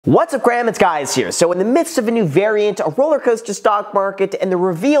What's up, Graham? It's Guys here. So in the midst of a new variant, a roller coaster stock market, and the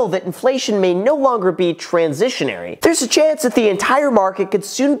reveal that inflation may no longer be transitionary, there's a chance that the entire market could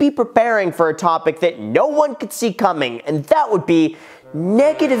soon be preparing for a topic that no one could see coming, and that would be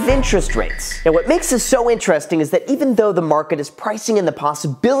negative interest rates. Now, what makes this so interesting is that even though the market is pricing in the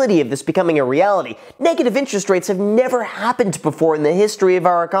possibility of this becoming a reality, negative interest rates have never happened before in the history of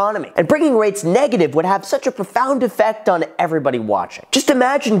our economy. And bringing rates negative would have such a profound effect on everybody watching. Just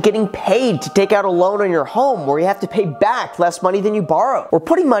imagine getting paid to take out a loan on your home where you have to pay back less money than you borrow. Or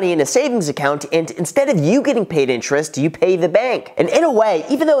putting money in a savings account and instead of you getting paid interest, you pay the bank. And in a way,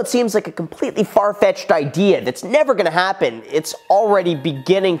 even though it seems like a completely far-fetched idea that's never going to happen, it's already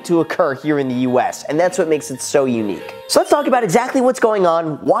beginning to occur here in the US, and that's what makes it so unique. So let's talk about exactly what's going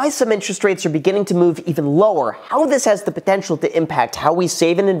on, why some interest rates are beginning to move even lower, how this has the potential to impact how we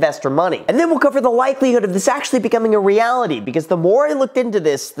save and invest our money, and then we'll cover the likelihood of this actually becoming a reality, because the more I looked into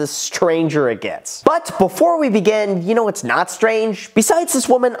this, the stranger it gets. But before we begin, you know what's not strange? Besides this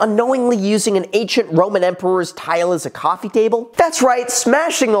woman unknowingly using an ancient Roman emperor's tile as a coffee table? That's right,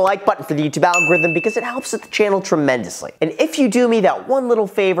 smashing the like button for the YouTube algorithm because it helps with the channel tremendously. And if you do me that one little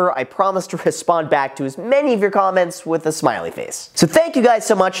favor, I promise to respond back to as many of your comments with a smiley face. So thank you guys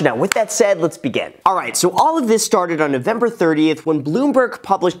so much. Now with that said, let's begin. Alright, so all of this started on November 30th when Bloomberg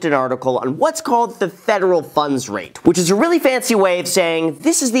published an article on what's called the federal funds rate, which is a really fancy way of saying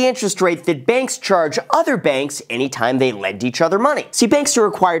this is the interest rate that banks charge other banks anytime they lend each other money. See, banks are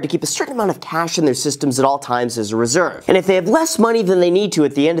required to keep a certain amount of cash in their systems at all times as a reserve. And if they have less money than they need to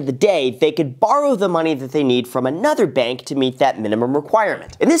at the end of the day, they could borrow the money that they need from another bank to meet that minimum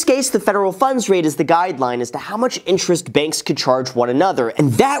requirement. In this case, the federal funds rate is the guideline as to how much interest banks could charge one another,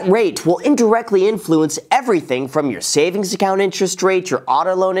 and that rate will indirectly influence everything from your savings account interest rate, your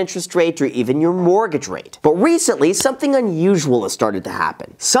auto loan interest rate, or even your mortgage rate. But recently, something unusual has started to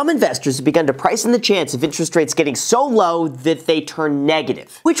happen. Some investors have begun to price in the chance of interest rates getting so low that they turn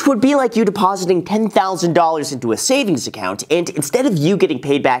negative, which would be like you depositing $10,000 into a savings account, and instead of you getting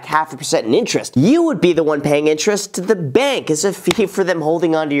paid back 0.5% in interest, you would be the one paying interest to the bank as a fee for them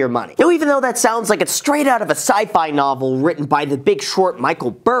holding onto your money. Now, even though that sounds like it's straight out of a sci-fi novel written by the Big Short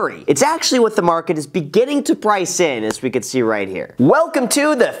Michael Burry, it's actually what the market is beginning to price in, as we can see right here. Welcome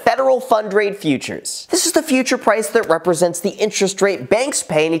to the federal fund rate futures. This is the future price that represents the interest rate banks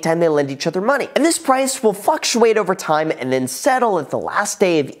pay anytime they lend each other money. And this price will fluctuate over time and then settle at the last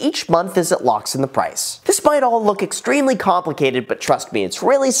day of each month as it locks in the price. This might all look extremely complicated, but trust me, it's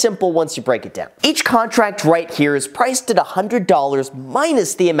really simple once you break it down. Each contract right here is priced at $100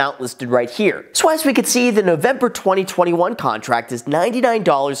 minus the amount listed right here. So as we can see, the November 2021 contract is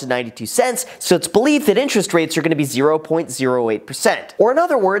 $99.92, so it's believed that interest rates are going to be 0.08%. Or in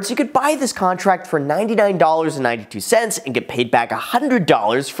other words, you could buy this contract for $99.92 and get paid back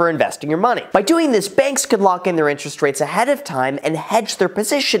 $100 for investing your money. By doing this, banks could lock in their interest rates ahead of time and hedge their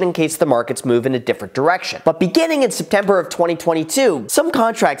position in case the markets move in a different direction. But beginning in September of 2022, some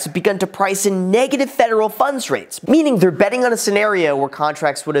contracts have begun to price in negative federal funds rates, meaning they're betting on a scenario where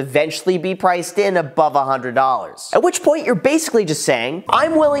contracts would eventually be priced in above $100. At which point you're basically just saying,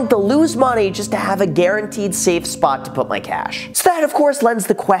 I'm willing to lose money just to have a guaranteed safe spot to put my cash. So that of course lends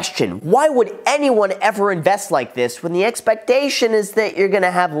the question, why would anyone ever invest like this when the expectation is that you're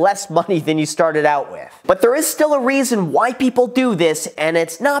gonna have less money than you started out with? But there is still a reason why people do this, and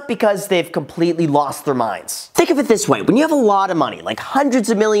it's not because they've completely lost their minds. Think of it this way, when you have a lot of money, like hundreds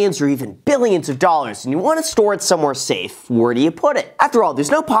of millions or even billions of dollars, and you want to store it somewhere safe, where do you put it? After all,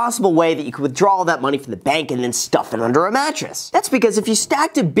 there's no possible way that you could withdraw all that money from the bank and then stuff it under a mattress. That's because if you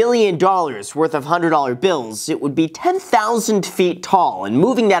stacked $1 billion worth of $100 bills, it would be 10,000 feet tall, and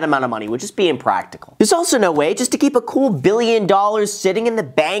moving that amount of money would just be impractical. There's also no way just to keep a cool $1 billion sitting in the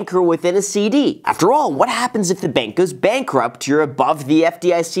bank or within a CD. After all, what happens if the bank goes bankrupt, you're above the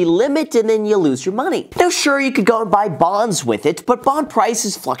FDIC limit, and then you lose your money? Now sure, you could go and buy bonds with it, but bond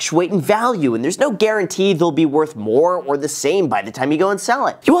prices fluctuate in value, and there's no guarantee they'll be worth more or the same by the time you go and sell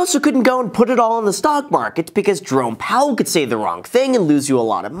it. You also couldn't go and put it all in the stock market because Jerome Powell could say the wrong thing and lose you a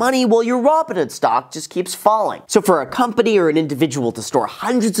lot of money while your Robinhood stock just keeps falling. So for a company or an individual to store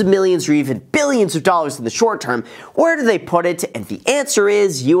hundreds of millions or even billions of dollars in the short term, where do they put it? And the answer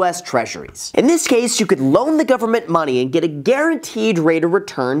is US Treasuries. In this case, you could loan the government money and get a guaranteed rate of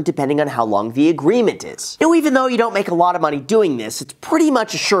return depending on how long the agreement is. Now, even though you don't make a lot of money doing this, it's pretty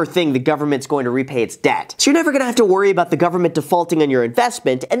much a sure thing the government's going to repay its debt. So you're never going to have to worry about the government defaulting on your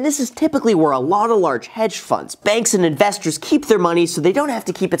investment, and this is typically where a lot of large hedge funds funds. Banks and investors keep their money so they don't have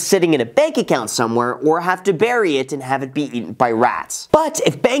to keep it sitting in a bank account somewhere or have to bury it and have it be eaten by rats. But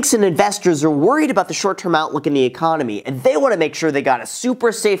if banks and investors are worried about the short-term outlook in the economy and they want to make sure they got a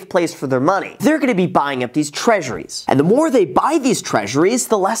super safe place for their money, they're going to be buying up these treasuries. And the more they buy these treasuries,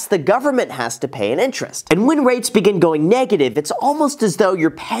 the less the government has to pay in interest. And when rates begin going negative, it's almost as though you're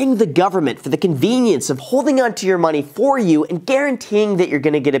paying the government for the convenience of holding onto your money for you and guaranteeing that you're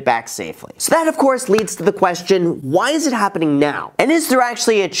going to get it back safely. So that, of course, leads to the question, why is it happening now? And is there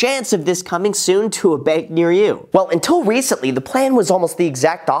actually a chance of this coming soon to a bank near you? Well, until recently, the plan was almost the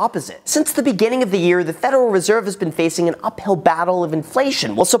exact opposite. Since the beginning of the year, the Federal Reserve has been facing an uphill battle of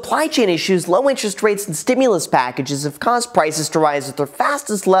inflation, while supply chain issues, low interest rates, and stimulus packages have caused prices to rise at their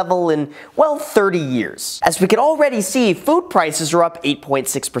fastest level in, well, 30 years. As we can already see, food prices are up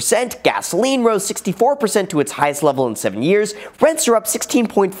 8.6%, gasoline rose 64% to its highest level in 7 years, rents are up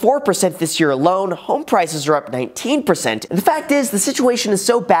 16.4% this year alone, home prices are up 19%, and the fact is, the situation is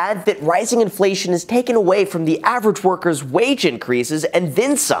so bad that rising inflation is taken away from the average worker's wage increases and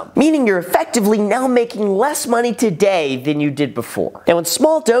then some, meaning you're effectively now making less money today than you did before. Now, in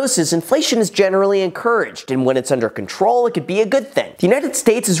small doses, inflation is generally encouraged, and when it's under control, it could be a good thing. The United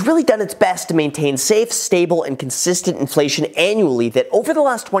States has really done its best to maintain safe, stable, and consistent inflation annually that over the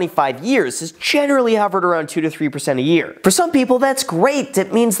last 25 years has generally hovered around 2 to 3% a year. For some people, that's great.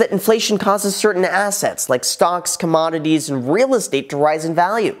 It means that inflation causes certain assets like stocks, commodities, and real estate to rise in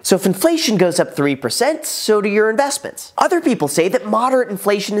value. So if inflation goes up 3%, so do your investments. Other people say that moderate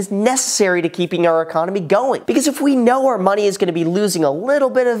inflation is necessary to keeping our economy going, because if we know our money is going to be losing a little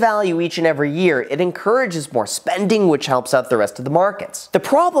bit of value each and every year, it encourages more spending, which helps out the rest of the markets. The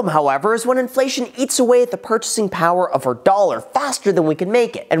problem, however, is when inflation eats away at the purchasing power of our dollar faster than we can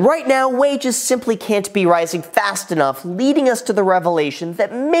make it. And right now, wages simply can't be rising fast enough, leading us to the revelation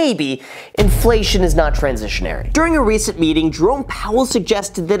that maybe inflation is not transitionary. During a recent meeting, Jerome Powell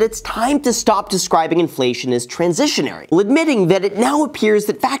suggested that it's time to stop describing inflation as transitionary, while admitting that it now appears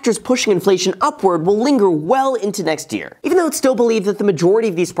that factors pushing inflation upward will linger well into next year. Even though it's still believed that the majority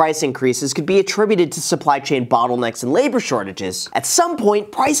of these price increases could be attributed to supply chain bottlenecks and labor shortages, at some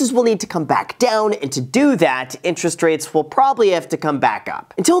point prices will need to come back down, and to do that, interest rates will probably have to come back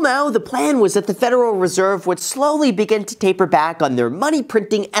up. Until now, the plan was that the Federal Reserve would slowly begin to taper back on their money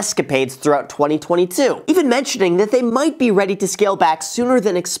printing escapades throughout 2022, even mentioning that they might be ready to scale back sooner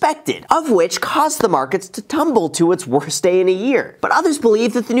than expected, of which caused the markets to tumble to its worst day in a year. But others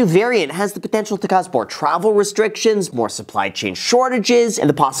believe that the new variant has the potential to cause more travel restrictions, more supply chain shortages, and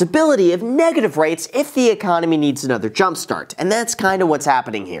the possibility of negative rates if the economy needs another jumpstart. And that's kind of what's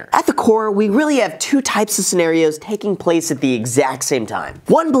happening here. At the core, we really have two types of scenarios taking place at the exact same time.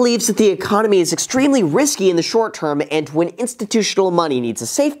 One believes that the economy is extremely risky in the short term, and when institutional money needs a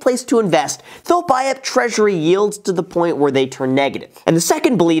safe place to invest, they'll buy up treasury yields to the point where they turn negative. And the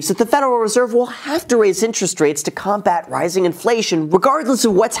second believes that the Federal Reserve will have to raise interest rates to combat rising inflation, regardless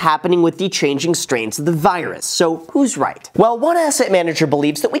of what's happening with the changing strains of the virus. So who's right? Well, one asset manager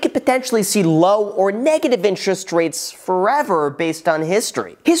believes that we could potentially see low or negative interest rates forever based on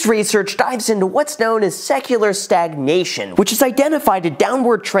history. His research dives into what's known as secular stagnation, which has identified a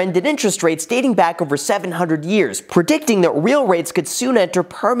downward trend in interest rates dating back over 700 years, predicting that real rates could soon enter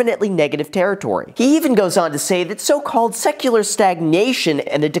permanently negative territory. He even goes on to say that so-called secular stagnation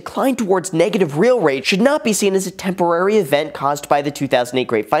and a decline towards negative real rates should not be seen as a temporary event caused by the 2008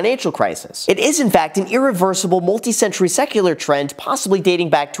 Great Financial Crisis. It is in fact an irreversible multi-century secular trend, possibly dating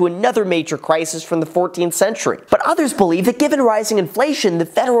back to another major crisis from the 14th century. But others believe that given rising inflation, the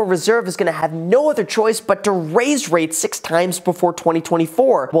Federal Reserve is going to have no other choice but to raise rates 6 times before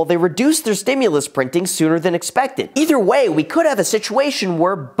 2024, while they reduce their stimulus printing sooner than expected. Either way, we could have a situation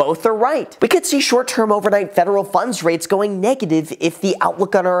where both are right. We could see short-term overnight federal funds rates going negative if the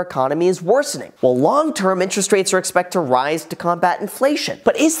outlook on our economy is worsening, while long-term interest rates are expected to rise to combat inflation.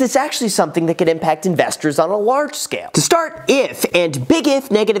 But is this actually something that could impact investors on a large scale? To start, if, and big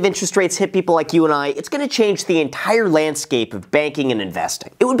if, negative interest rates hit people like you and I, it's going to change the entire landscape of banking and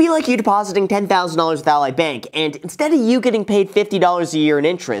investing. It would be like you depositing $10,000 with Ally Bank, and instead of you getting paid $50 a year in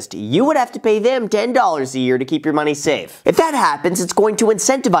interest, you would have to pay them $10 a year to keep your money safe. If that happens, it's going to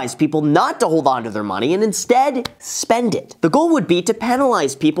incentivize people not to hold on to their money and instead spend it. The goal would be to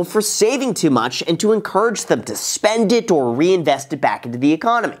penalize people for saving too much and to encourage them to spend it or reinvest it back into the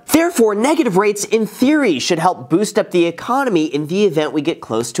economy. Therefore, negative rates in theory should help boost up the economy in the event we get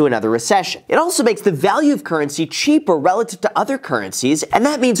close to another recession. It also makes the value of currency cheaper relative to other currencies, and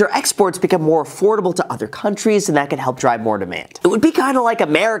that means our exports become more affordable to other countries, and that could help drive more demand. It would be kind of like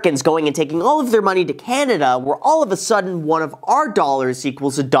Americans going and taking all of their money to Canada, where all of a sudden one of our dollars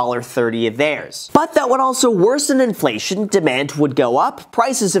equals $1.30 of theirs. shares. But that would also worsen inflation, demand would go up,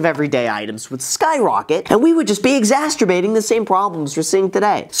 prices of everyday items would skyrocket, and we would just be exacerbating the same problems we're seeing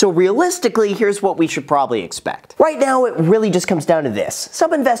today. So realistically, here's what we should probably expect. Right now, it really just comes down to this.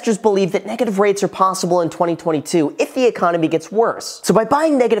 Some investors believe that negative rates are possible in 2022 if the economy gets worse. So by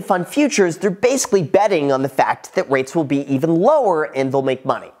buying negative fund futures, they're basically betting on the fact that rates will be even lower and they'll make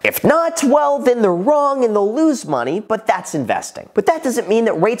money. If not, well, then they're wrong and they'll lose money, but that's investing. But that doesn't mean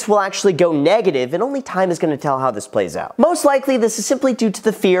that rates will actually go negative, and only time is going to tell how this plays out. Most likely, this is simply due to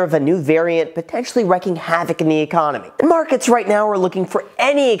the fear of a new variant potentially wreaking havoc in the economy. And markets right now are looking for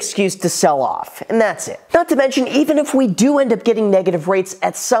any excuse to sell off, and that's it. Not to mention, even if we do end up getting negative rates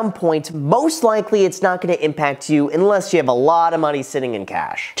at some point, most likely it's not going to impact you unless you have a lot of money sitting in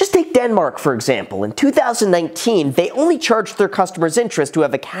cash. Just take Denmark, for example. In 2019, they only charged their customers interest who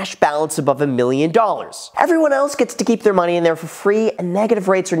have a cash balance above $1 million. Everyone else gets to keep their money in there for free, and negative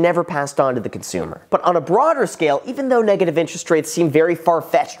rates are never passed on to the consumer. But on a broader scale, even though negative interest rates seem very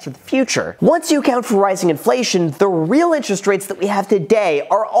far-fetched for the future, once you account for rising inflation, the real interest rates that we have today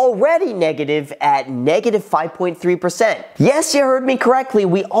are already negative at negative 5.3%. Yes, you heard me correctly,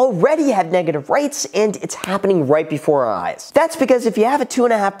 we already have negative rates, and it's happening right before our eyes. That's because if you have a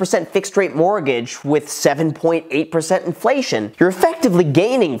 2.5% fixed rate mortgage with 7.8% inflation, you're effectively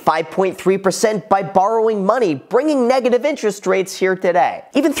gaining 5.3% by borrowing money, bringing negative interest rates here today.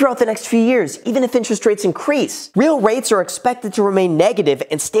 Even throughout the next few years, even if interest rates increase, real rates are expected to remain negative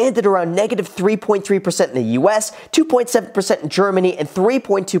and stand at around negative 3.3% in the US, 2.7% in Germany, and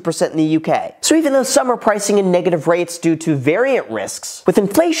 3.2% in the UK. So even though some are pricing in negative rates due to variant risks, with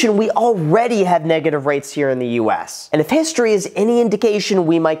inflation we already have negative rates here in the US. And if history is any indication,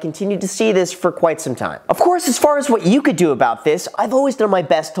 we might continue to see this for quite some time. Of course, as far as what you could do about this, I've always done my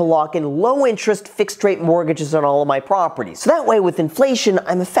best to lock in low interest fixed rate mortgages on all of my properties. So that way with inflation,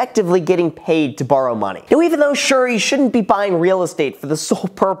 I'm effectively getting paid to borrow money. Now even though sure, you shouldn't be buying real estate for the sole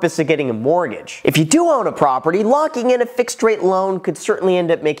purpose of getting a mortgage, if you do own a property, locking in a fixed rate loan could certainly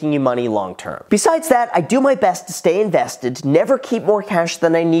end up making you money long term. Besides that, I do my best to stay invested, never keep more cash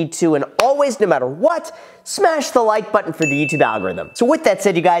than I need to, and always, no matter what, smash the like button for the YouTube algorithm. So with that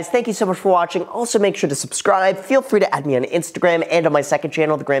said, you guys, thank you so much for watching. Also make sure to subscribe. Feel free to add me on Instagram and on my second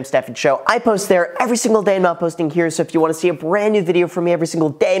channel, The Graham Stephan Show. I post there every single day. I'm not posting here, so if you want to see a brand new video from me every single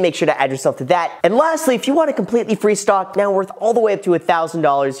day, make sure to add yourself to that. And lastly, if you want a completely free stock, now worth all the way up to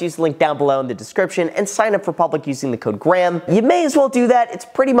 $1,000, use the link down below in the description and sign up for public using the code GRAHAM. You may as well do that. It's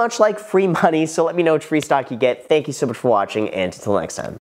pretty much like free money, so let me know which free stock you get. Thank you so much for watching, and until next time.